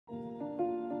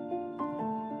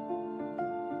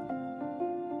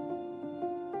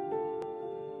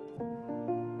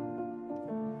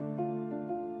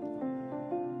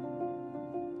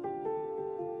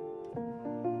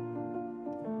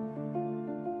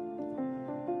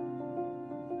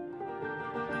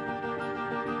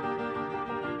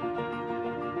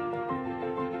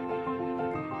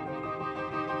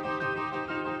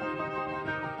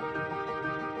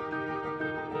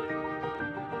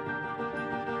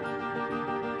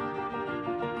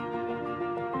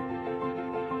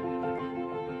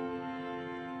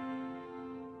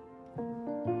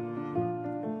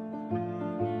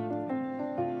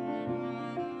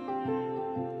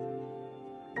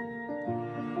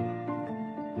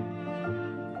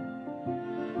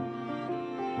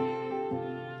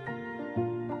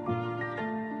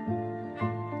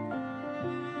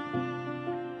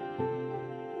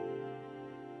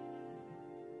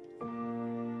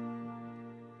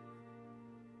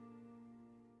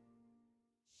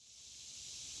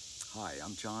Hi,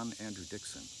 I'm Andrew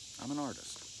Dixon. I'm an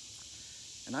artist,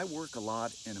 and I work a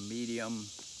lot in a medium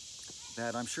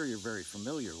that I'm sure you're very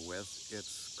familiar with.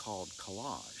 It's called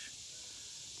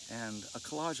collage. And a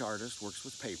collage artist works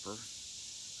with paper,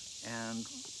 and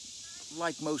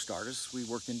like most artists, we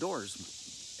work indoors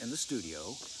in the studio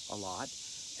a lot,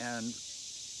 and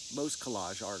most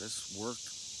collage artists work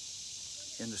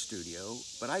in the studio,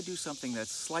 but I do something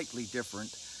that's slightly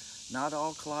different. Not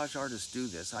all collage artists do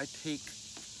this. I take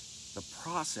the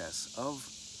process of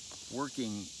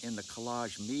working in the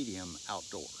collage medium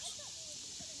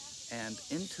outdoors and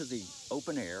into the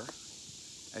open air,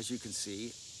 as you can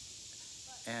see,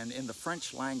 and in the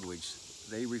French language,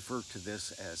 they refer to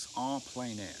this as en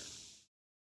plein air.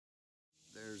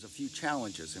 There's a few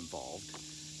challenges involved,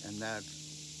 and that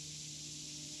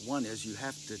one is you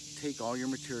have to take all your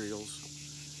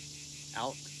materials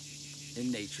out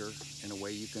in nature in a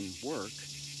way you can work,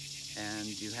 and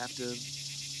you have to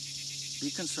be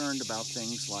concerned about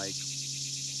things like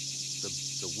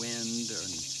the wind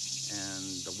and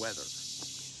the weather.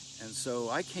 And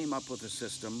so I came up with a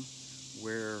system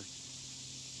where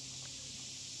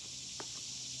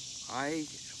I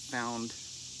found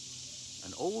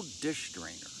an old dish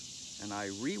drainer, and I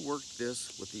reworked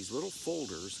this with these little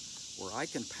folders where I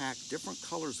can pack different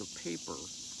colors of paper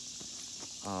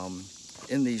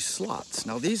in these slots.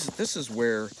 Now this is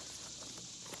where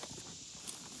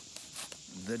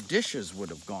the dishes would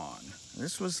have gone.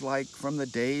 This was like from the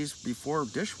days before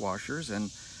dishwashers, and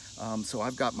so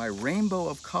I've got my rainbow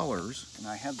of colors, and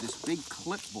I have this big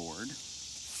clipboard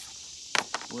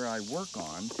where I work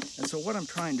on. And so what I'm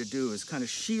trying to do is kind of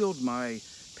shield my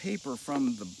paper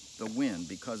from the wind,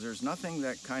 because there's nothing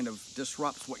that kind of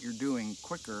disrupts what you're doing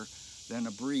quicker than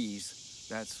a breeze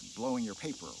that's blowing your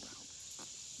paper around.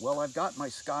 Well, I've got my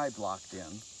sky blocked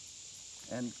in,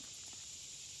 and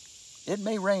it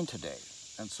may rain today.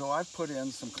 And so I've put in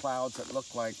some clouds that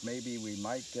look like maybe we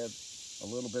might get a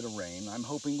little bit of rain. I'm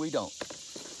hoping we don't.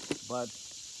 But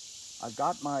I've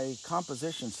got my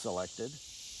composition selected.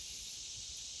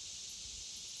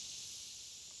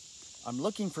 I'm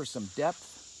looking for some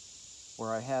depth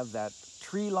where I have that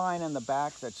tree line in the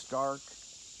back that's dark,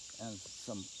 and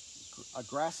a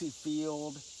grassy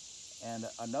field, and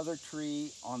another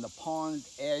tree on the pond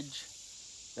edge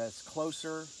that's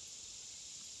closer.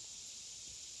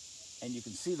 And you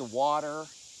can see the water,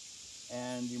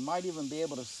 and you might even be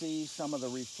able to see some of the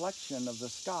reflection of the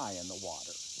sky in the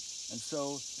water. And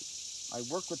so I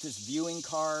work with this viewing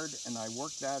card, and I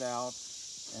work that out,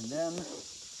 and then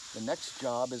the next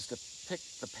job is to pick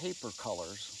the paper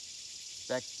colors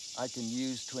that I can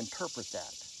use to interpret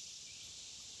that.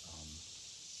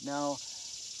 Now,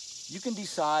 you can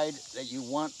decide that you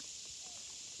want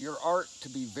your art to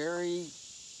be very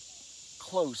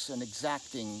close and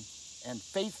exacting and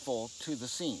faithful to the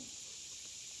scene.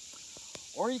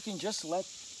 Or you can just let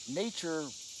nature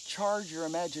charge your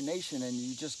imagination, and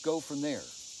you just go from there.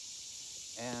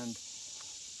 And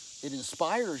it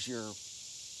inspires your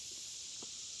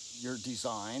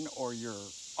design or your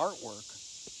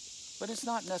artwork, but it's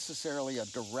not necessarily a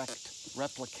direct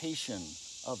replication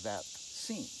of that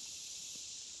scene.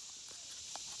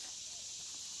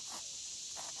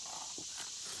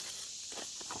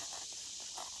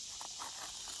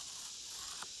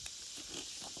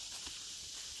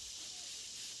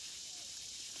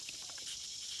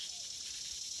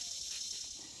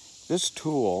 This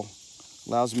tool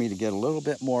allows me to get a little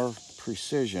bit more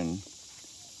precision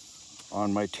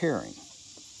on my tearing.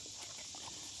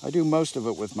 I do most of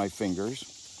it with my fingers,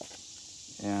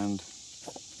 and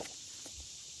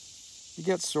you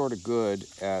get sort of good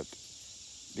at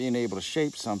being able to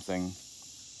shape something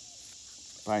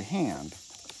by hand,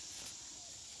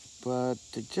 but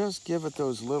to just give it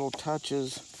those little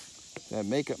touches that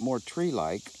make it more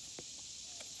tree-like,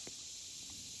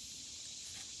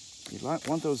 you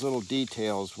want those little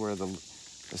details where the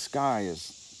sky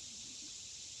is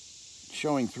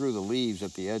showing through the leaves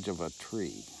at the edge of a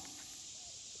tree.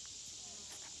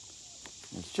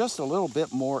 It's just a little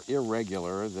bit more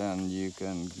irregular than you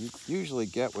can usually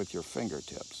get with your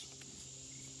fingertips.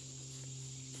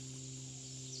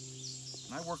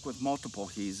 I work with multiple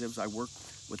adhesives. I work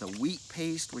with a wheat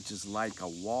paste, which is like a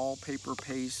wallpaper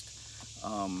paste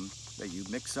that you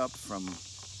mix up from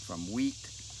wheat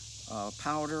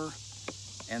powder.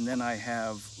 And then I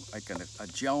have like a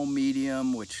gel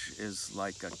medium, which is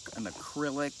like an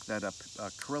acrylic that an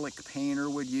acrylic painter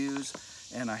would use.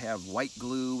 And I have white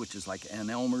glue, which is like an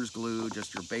Elmer's glue,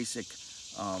 just your basic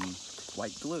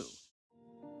white glue.